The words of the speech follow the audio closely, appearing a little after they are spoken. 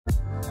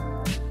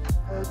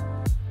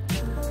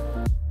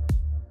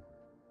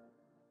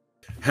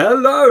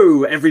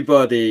Hello,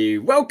 everybody.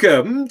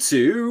 Welcome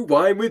to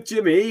Wine with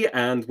Jimmy,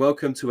 and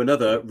welcome to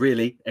another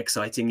really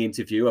exciting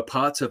interview, a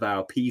part of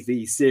our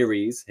PV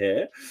series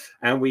here.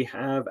 And we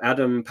have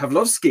Adam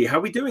Pawłowski. How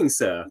are we doing,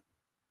 sir?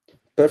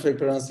 Perfect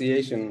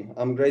pronunciation.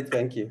 I'm great,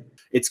 thank you.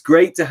 It's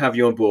great to have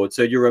you on board.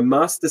 So you're a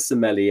master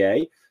sommelier.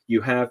 You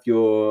have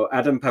your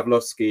Adam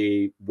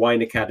Pawłowski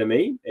Wine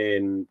Academy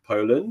in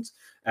Poland,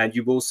 and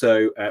you've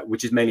also,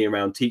 which is mainly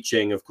around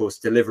teaching, of course,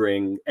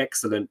 delivering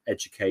excellent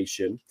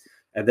education.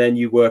 And then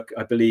you work,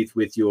 I believe,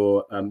 with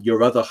your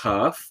other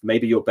half,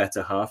 maybe your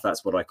better half.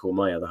 That's what I call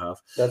my other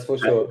half. That's for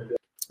sure.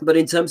 But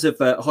in terms of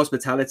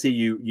hospitality,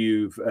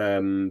 you've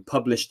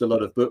published a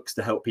lot of books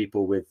to help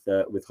people with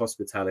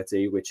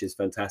hospitality, which is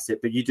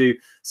fantastic. But you do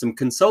some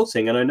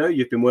consulting, and I know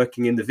you've been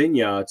working in the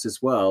vineyards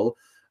as well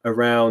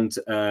around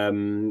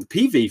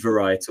PIWI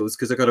varietals,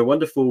 because I got a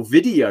wonderful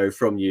video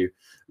from you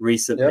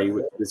recently,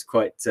 which was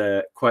quite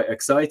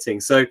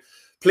exciting. So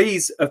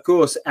please, of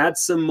course, add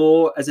some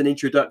more as an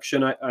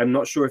introduction. I'm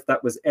not sure if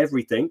that was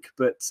everything,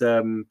 but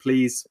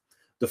please,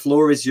 the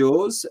floor is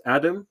yours.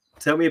 Adam,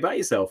 tell me about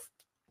yourself.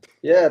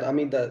 Yeah, I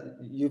mean that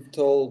you've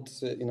told,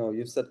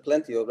 you've said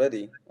plenty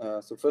already.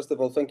 So first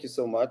of all, thank you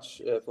so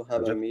much for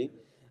having me.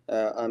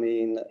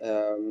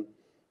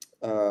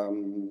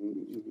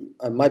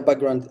 My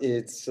background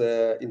is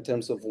in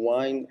terms of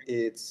wine,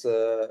 it's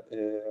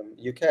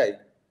UK.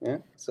 Yeah,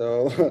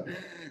 so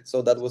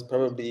so that was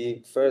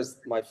probably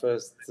my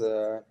first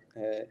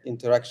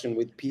interaction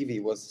with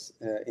PIWI was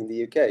in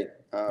the UK.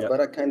 But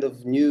I kind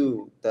of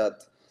knew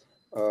that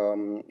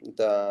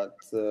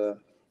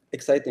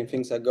exciting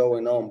things are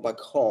going on back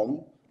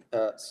home.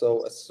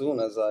 So as soon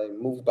as I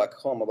moved back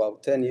home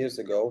about 10 years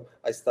ago,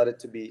 I started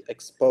to be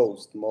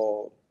exposed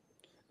more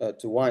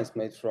to wines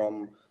made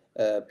from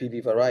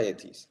PIWI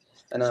varieties.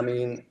 And I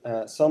mean,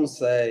 some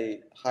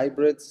say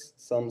hybrids,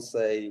 some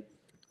say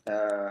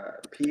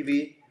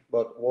PIWI,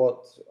 but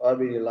what I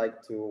really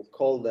like to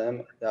call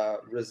them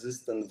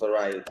resistant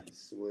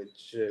varieties,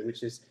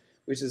 which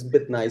is a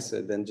bit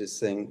nicer than just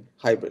saying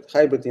hybrid.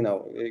 Hybrid,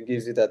 it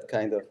gives you that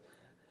kind of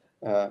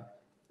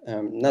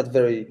not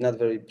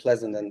very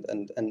pleasant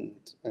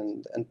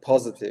and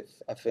positive,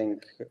 I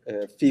think,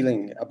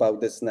 feeling about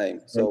this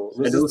name. So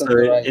and also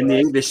in the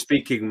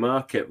English-speaking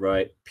market,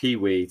 right?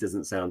 PIWI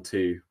doesn't sound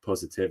too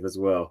positive as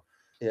well.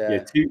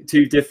 Yeah,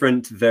 two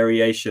different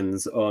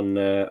variations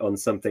on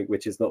something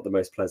which is not the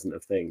most pleasant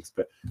of things.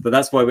 But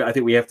that's why I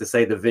think we have to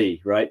say the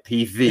V, right?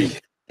 PV,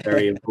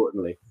 very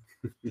importantly.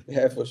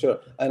 Yeah, for sure.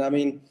 And I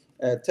mean,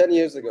 10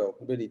 years ago,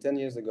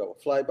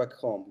 fly back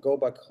home, go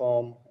back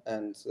home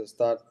and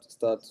start,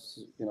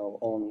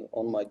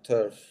 on my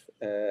turf,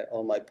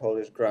 on my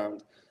Polish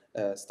ground,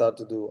 start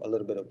to do a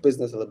little bit of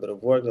business, a little bit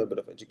of work, a little bit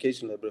of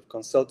education, a little bit of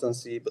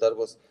consultancy. But that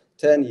was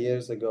 10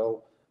 years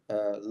ago,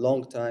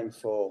 long time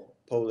for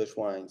Polish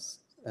wines.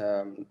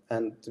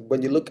 And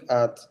when you look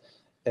at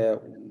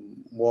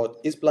what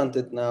is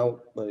planted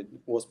now, what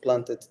was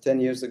planted 10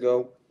 years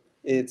ago,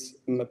 it's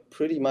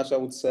pretty much, I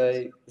would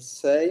say, the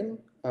same,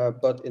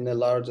 but in a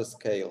larger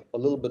scale, a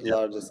little bit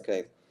larger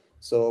scale.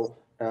 So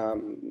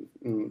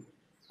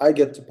I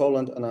get to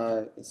Poland and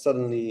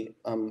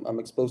I'm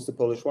exposed to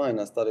Polish wine.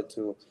 I started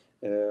to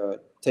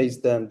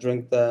taste them,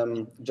 drink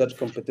them, judge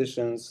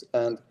competitions.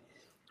 And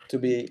to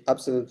be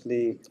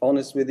absolutely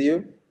honest with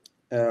you,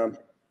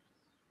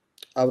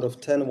 out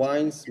of 10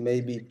 wines,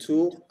 maybe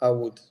 2 I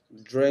would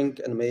drink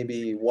and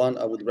maybe 1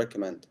 I would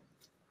recommend.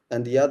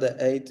 And the other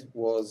 8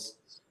 was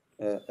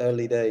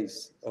early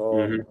days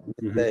or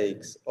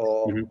mistakes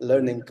or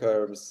learning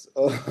curves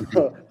or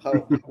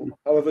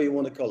however you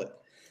want to call it.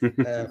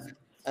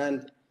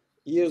 And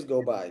years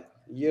go by,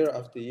 year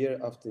after year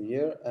after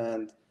year,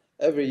 and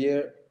every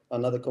year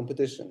another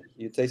competition.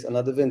 You taste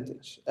another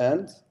vintage,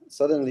 and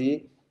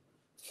suddenly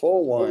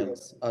 4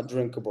 wines are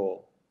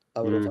drinkable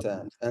out of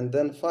 10, and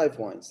then 5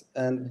 wines,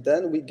 and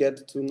then we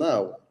get to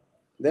now.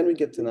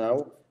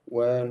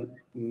 When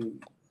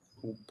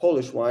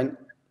Polish wine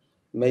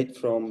made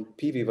from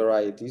PIWI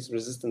varieties,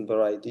 resistant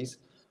varieties,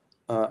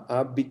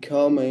 are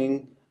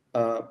becoming.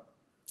 I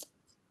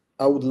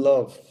would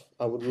love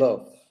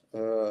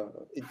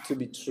it to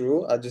be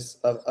true. I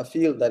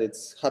feel that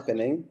it's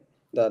happening,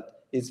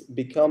 that it's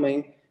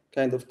becoming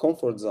kind of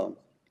comfort zone.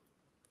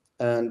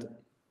 And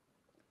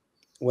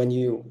when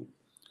you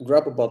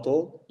grab a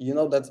bottle,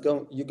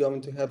 you're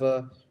going to have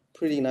a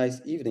pretty nice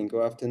evening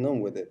or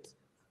afternoon with it.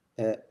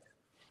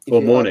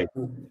 Or morning.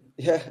 Or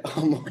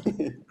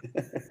morning.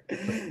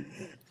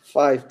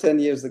 5-10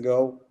 years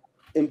ago,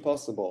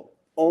 impossible.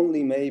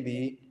 Only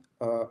maybe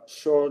a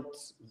short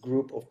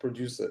group of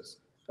producers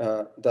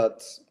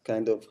that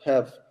kind of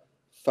have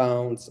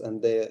funds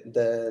and they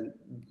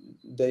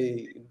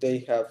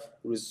have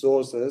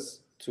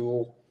resources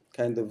to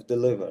kind of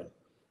deliver.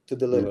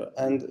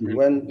 And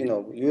when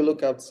you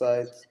look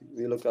outside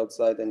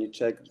and you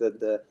check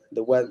the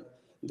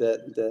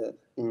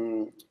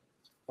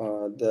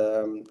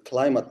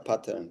climate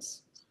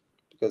patterns,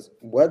 because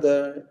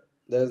weather,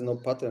 there's no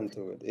pattern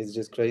to it. It's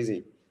just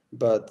crazy.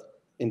 But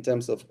in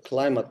terms of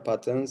climate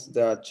patterns,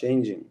 they are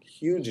changing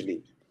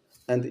hugely.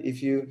 And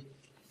if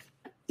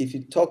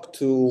you talk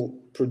to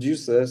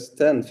producers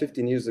 10,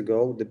 15 years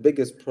ago, the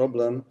biggest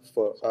problem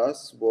for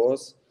us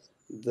was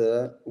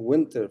the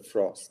winter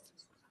frost.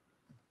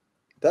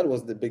 That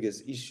was the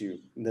biggest issue.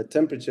 The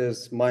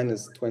temperatures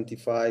minus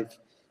 25.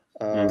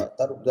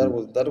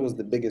 That was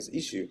the biggest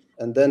issue.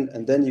 And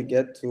then you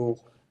get to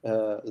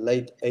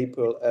late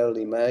April,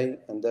 early May,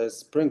 and there's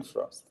spring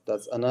frost.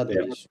 That's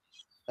another issue.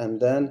 And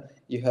then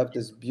you have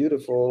this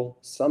beautiful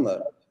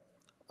summer.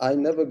 I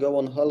never go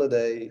on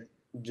holiday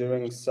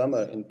during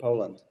summer in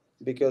Poland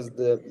because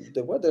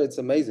the weather, it's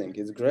amazing.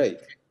 It's great.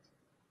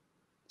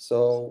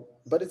 So,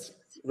 but it's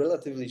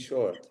relatively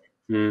short.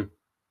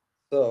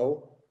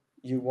 So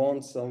you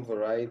want some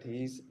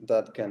varieties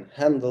that can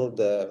handle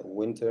the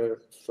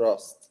winter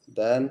frost,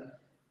 then,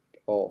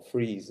 or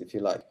freeze if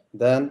you like.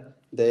 Then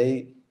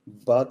they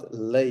bud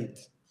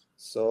late.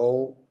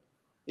 So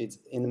it's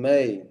in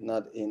May,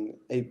 not in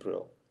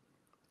April.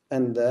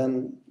 And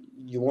then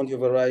you want your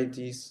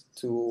varieties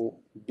to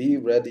be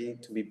ready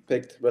to be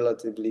picked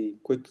relatively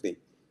quickly.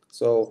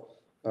 So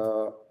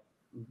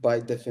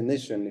by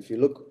definition, if you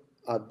look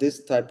at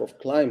this type of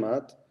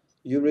climate,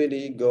 you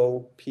really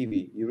go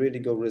PIWI, you really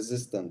go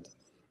resistant.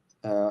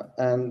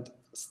 And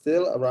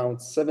still around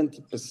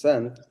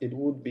 70%,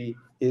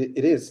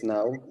 it is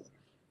now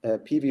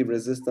PIWI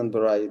resistant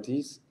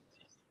varieties,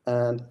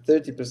 and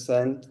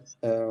 30%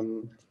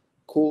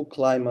 cool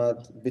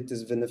climate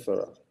Vitis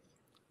vinifera.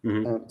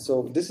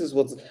 So this is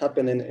what's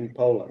happening in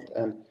Poland,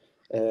 and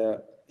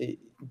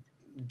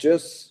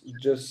just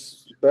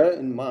bear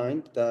in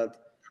mind that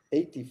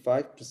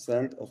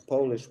 85% of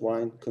Polish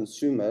wine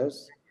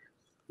consumers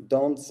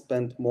don't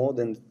spend more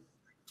than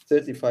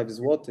 35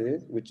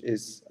 zloty, which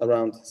is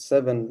around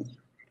 £7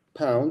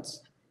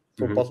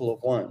 for a bottle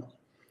of wine.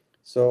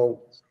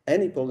 So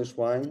any Polish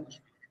wine,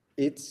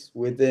 it's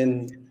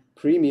within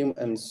premium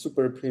and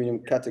super premium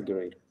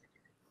category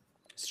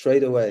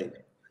straight away.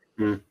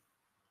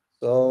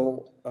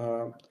 So,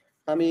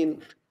 I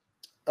mean,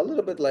 a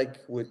little bit like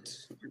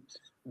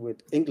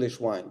with English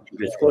wine.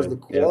 Of course, the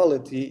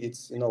quality,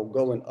 it's,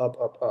 going up,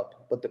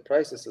 but the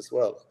prices as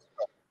well.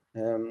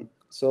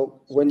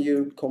 So when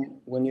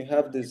you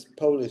have this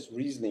Polish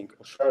Riesling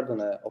or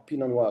Chardonnay or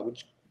Pinot Noir,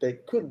 which they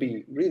could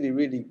be really,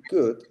 really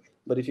good,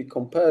 but if you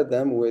compare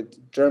them with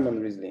German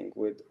Riesling,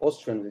 with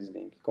Austrian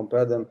Riesling,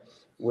 compare them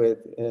with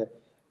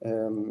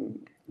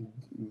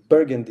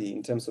Burgundy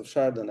in terms of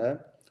Chardonnay,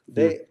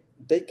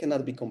 they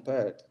cannot be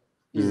compared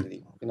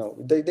easily.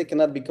 They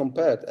cannot be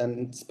compared,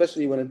 and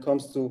especially when it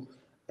comes to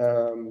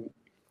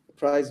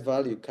price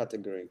value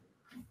category.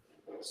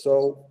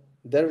 So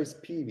there is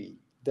PIWI,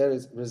 there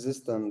is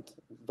resistant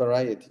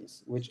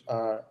varieties, which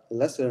are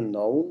lesser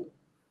known,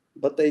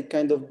 but they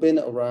kind of been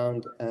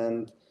around,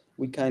 and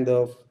we kind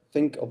of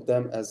think of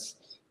them as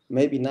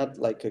maybe not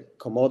like a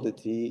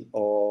commodity,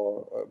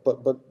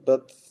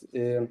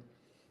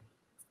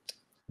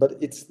 but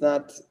it's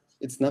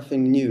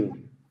nothing new.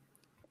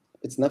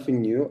 It's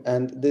nothing new,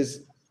 and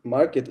this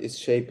market is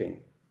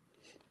shaping.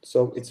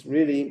 So it's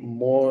really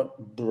more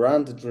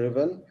brand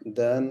driven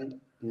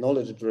than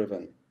knowledge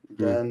driven,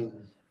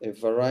 than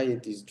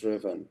varieties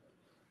driven.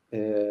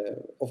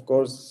 Of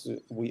course,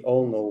 we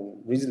all know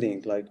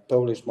Riesling, like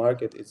Polish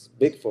market is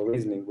big for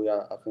Riesling. We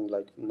are, I think,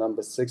 like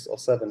number 6 or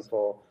 7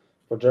 for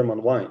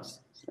German wines.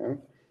 Yeah?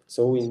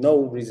 So we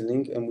know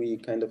Riesling and we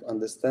kind of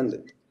understand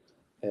it.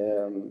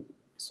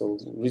 So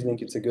Riesling,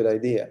 it's a good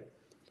idea.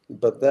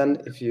 But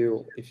then if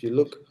you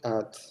look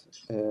at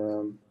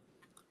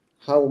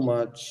how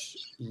much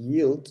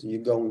yield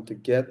you're going to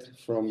get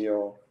from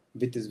your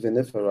Vitis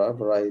vinifera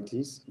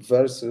varieties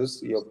versus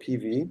your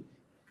PIWI,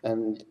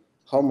 and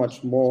how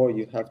much more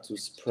you have to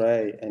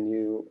spray, and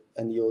your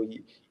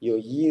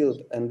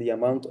yield and the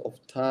amount of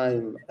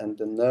time and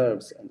the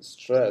nerves and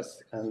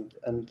stress, and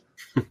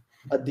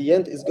at the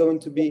end is going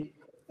to be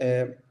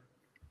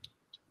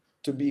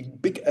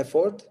big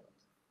effort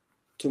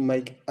to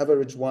make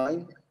average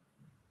wine,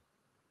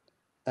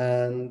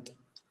 and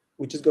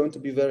which is going to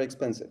be very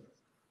expensive.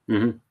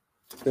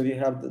 So you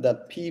have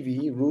that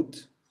PIWI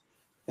route.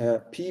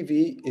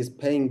 PIWI is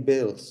paying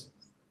bills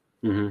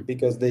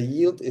because the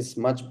yield is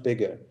much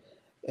bigger.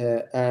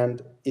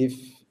 And if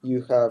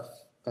you have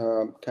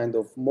kind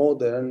of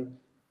modern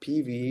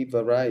PIWI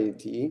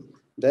variety,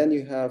 then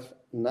you have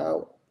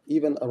now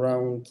even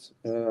around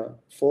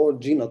 4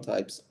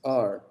 genotypes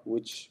R,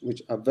 which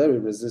are very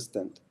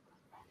resistant.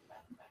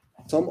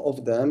 Some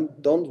of them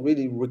don't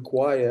really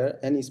require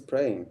any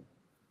spraying,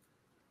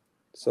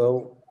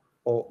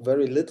 or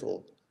very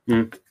little.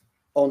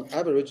 On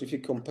average, if you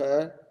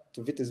compare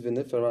to Vitis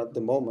vinifera at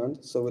the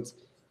moment, so it's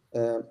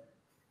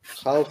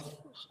half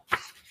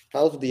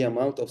the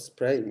amount of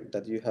spraying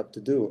that you have to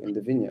do in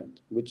the vineyard,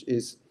 which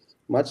is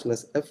much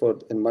less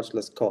effort and much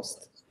less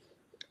cost.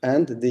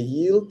 And the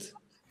yield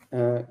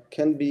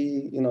can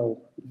be,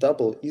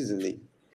 double easily.